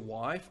 ask your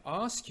wife,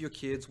 ask your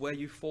kids where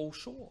you fall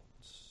short.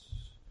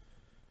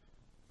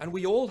 And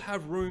we all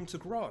have room to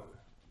grow.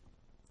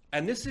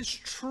 And this is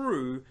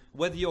true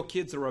whether your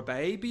kids are a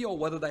baby or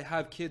whether they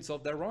have kids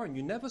of their own.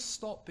 You never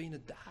stop being a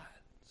dad.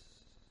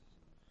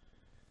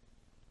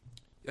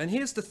 And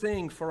here's the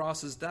thing for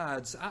us as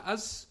dads,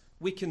 as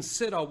we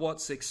consider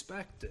what's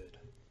expected.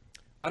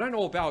 I don't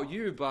know about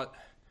you, but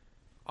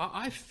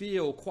I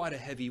feel quite a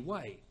heavy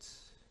weight.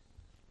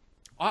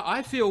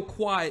 I feel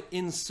quite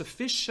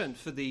insufficient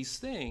for these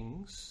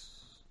things.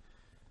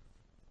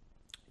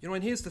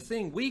 And here's the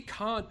thing, we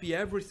can't be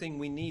everything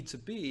we need to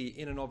be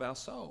in and of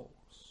ourselves.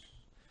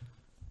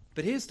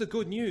 But here's the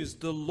good news,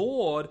 the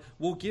Lord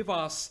will give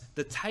us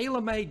the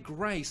tailor-made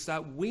grace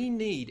that we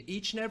need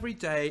each and every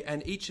day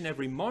and each and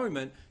every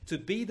moment to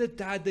be the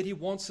dad that he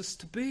wants us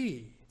to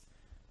be.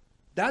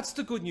 That's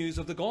the good news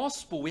of the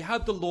gospel. We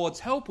have the Lord's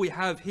help, we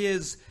have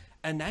his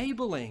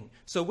enabling.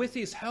 So with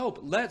his help,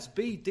 let's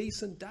be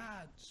decent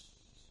dads.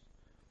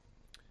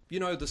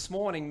 This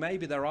morning,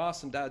 maybe there are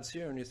some dads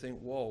here and you think,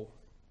 whoa,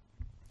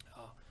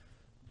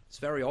 it's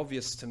very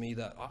obvious to me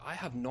that I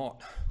have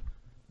not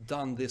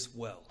done this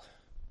well.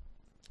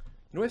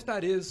 If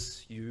that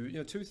is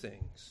you, two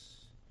things.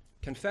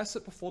 Confess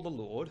it before the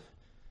Lord,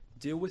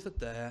 deal with it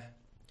there,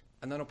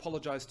 and then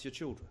apologize to your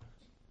children.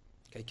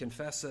 Okay,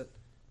 confess it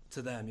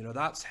to them.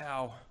 That's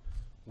how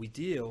we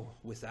deal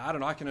with that.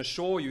 And I can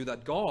assure you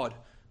that God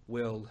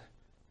will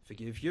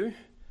forgive you.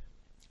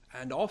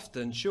 And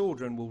often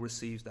children will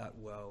receive that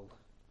well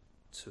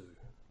too.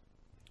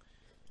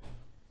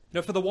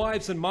 For the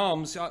wives and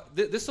mums,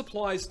 this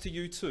applies to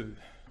you too.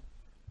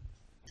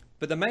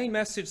 But the main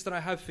message that I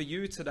have for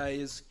you today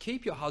is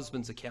keep your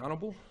husbands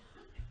accountable.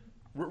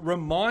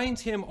 Remind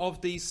him of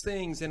these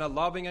things in a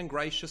loving and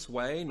gracious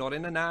way, not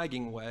in a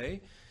nagging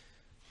way.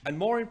 And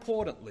more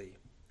importantly,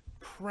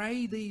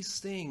 pray these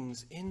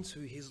things into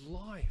his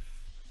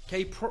life.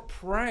 Okay,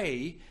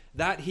 pray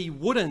that he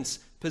wouldn't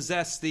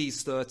possess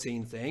these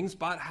 13 things,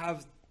 but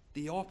have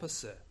the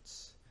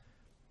opposites.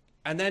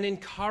 And then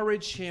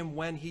encourage him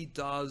when he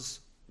does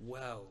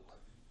well.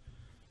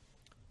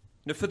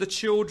 For the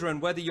children,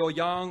 whether you're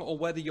young or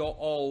whether you're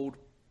old,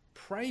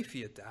 pray for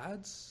your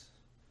dads.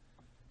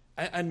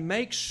 And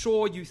make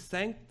sure you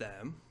thank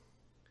them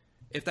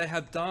if they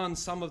have done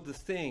some of the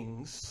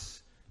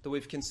things that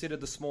we've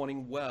considered this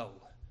morning well.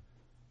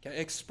 Okay,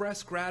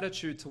 express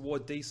gratitude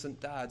toward decent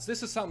dads.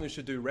 This is something we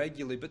should do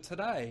regularly, but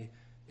today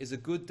is a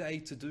good day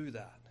to do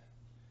that.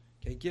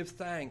 Okay, give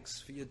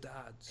thanks for your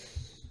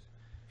dads.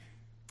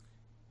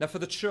 Now for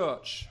the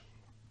church,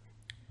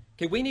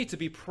 okay, we need to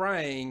be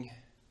praying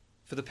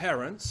for the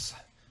parents.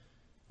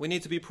 We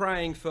need to be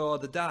praying for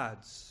the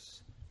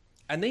dads.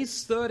 And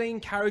these 13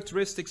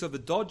 characteristics of a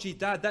dodgy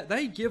dad, that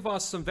they give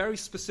us some very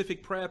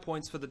specific prayer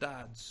points for the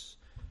dads.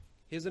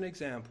 Here's an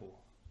example.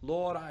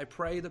 Lord, I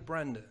pray that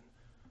Brendan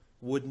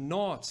would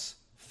not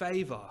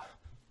favor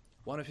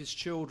one of his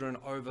children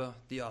over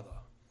the other.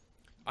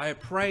 I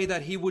pray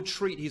that he would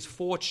treat his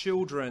 4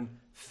 children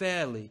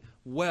fairly,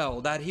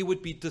 well, that he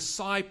would be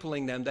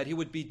discipling them, that he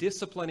would be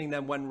disciplining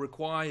them when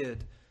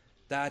required,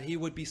 that he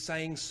would be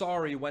saying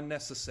sorry when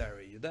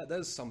necessary.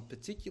 There's some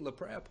particular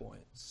prayer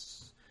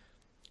points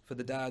for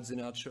the dads in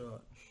our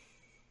church.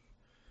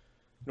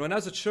 And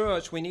as a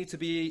church, we need to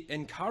be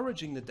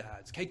encouraging the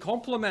dads. Okay,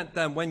 compliment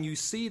them when you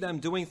see them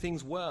doing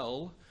things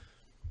well,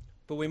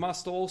 but we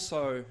must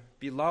also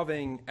be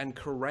loving and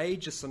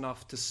courageous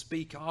enough to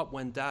speak up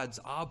when dads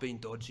are being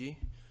dodgy.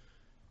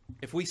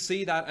 If we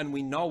see that and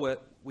we know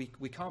it, we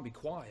can't be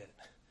quiet.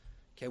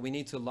 Okay, we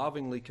need to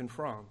lovingly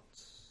confront.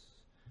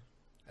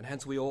 And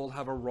hence we all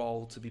have a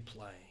role to be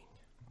playing.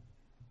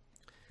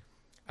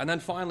 And then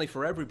finally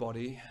for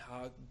everybody,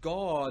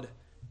 God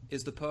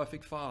is the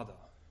perfect Father.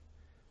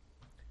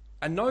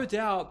 And no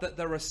doubt that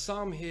there are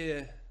some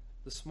here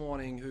this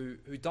morning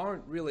who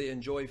don't really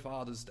enjoy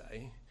Father's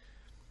Day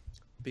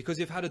because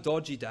you've had a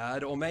dodgy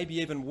dad, or maybe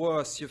even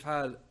worse, you've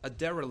had a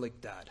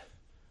derelict dad.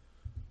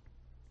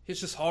 He's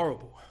just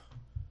horrible.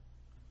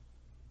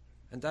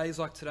 And days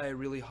like today are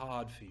really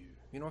hard for you.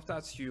 If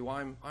that's you,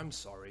 I'm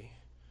sorry.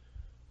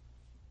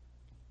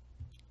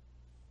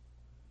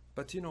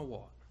 But you know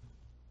what?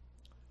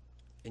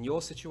 In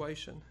your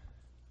situation,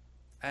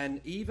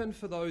 and even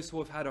for those who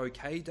have had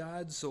okay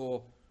dads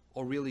or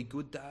really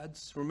good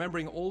dads,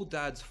 remembering all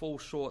dads fall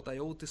short, they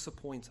all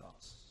disappoint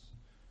us.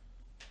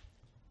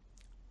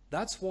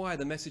 That's why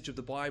the message of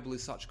the Bible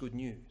is such good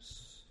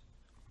news.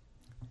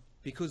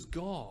 Because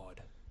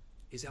God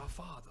is our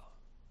Father.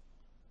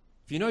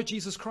 If you know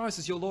Jesus Christ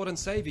as your Lord and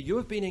Savior, you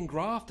have been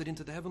engrafted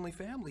into the heavenly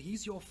family.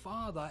 He's your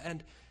Father,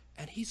 and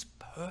He's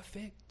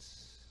perfect.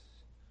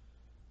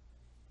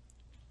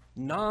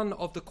 None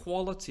of the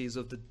qualities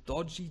of the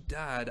dodgy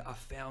dad are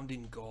found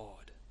in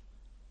God.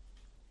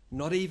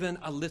 Not even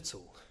a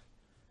little.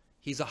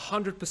 He's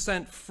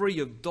 100% free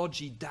of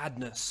dodgy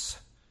dadness.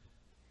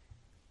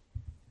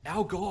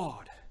 Our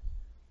God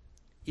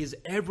is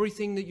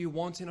everything that you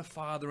want in a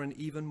father and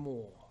even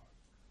more.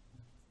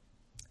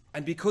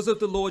 And because of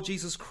the Lord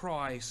Jesus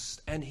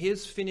Christ and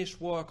his finished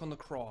work on the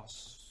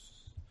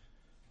cross,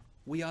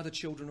 we are the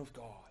children of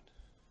God.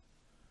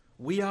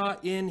 We are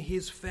in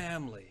his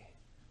family.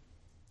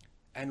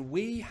 And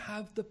we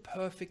have the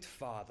perfect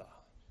Father,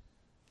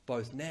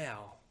 both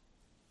now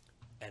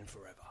and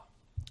forever.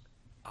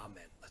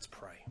 Amen. Let's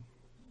pray.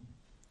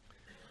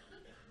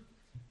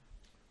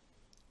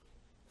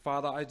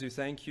 Father, I do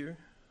thank you,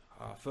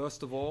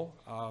 first of all,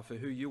 for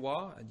who you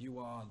are, and you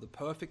are the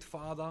perfect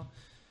Father.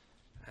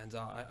 And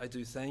I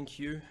do thank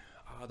you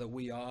that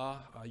we are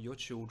your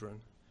children.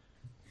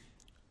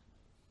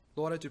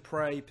 Lord, I do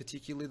pray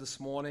particularly this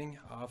morning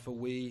for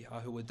we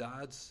who are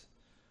dads.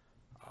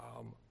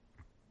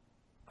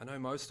 I know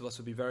most of us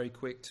would be very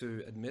quick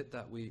to admit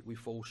that we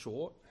fall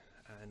short,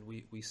 and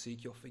we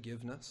seek your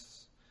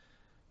forgiveness.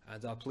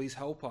 And please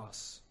help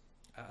us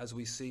as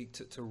we seek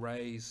to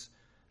raise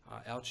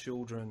our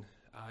children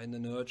in the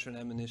nurture and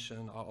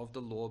admonition of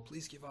the Lord.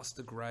 Please give us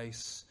the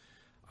grace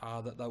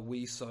that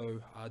we so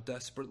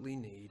desperately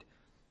need.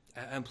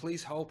 And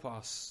please help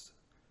us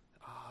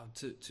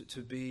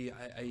to be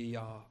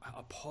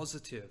a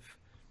positive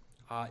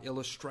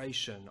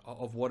illustration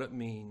of what it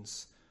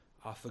means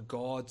for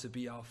God to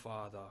be our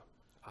Father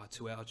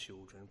to our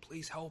children.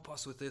 Please help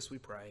us with this, we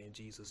pray, in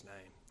Jesus'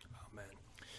 name.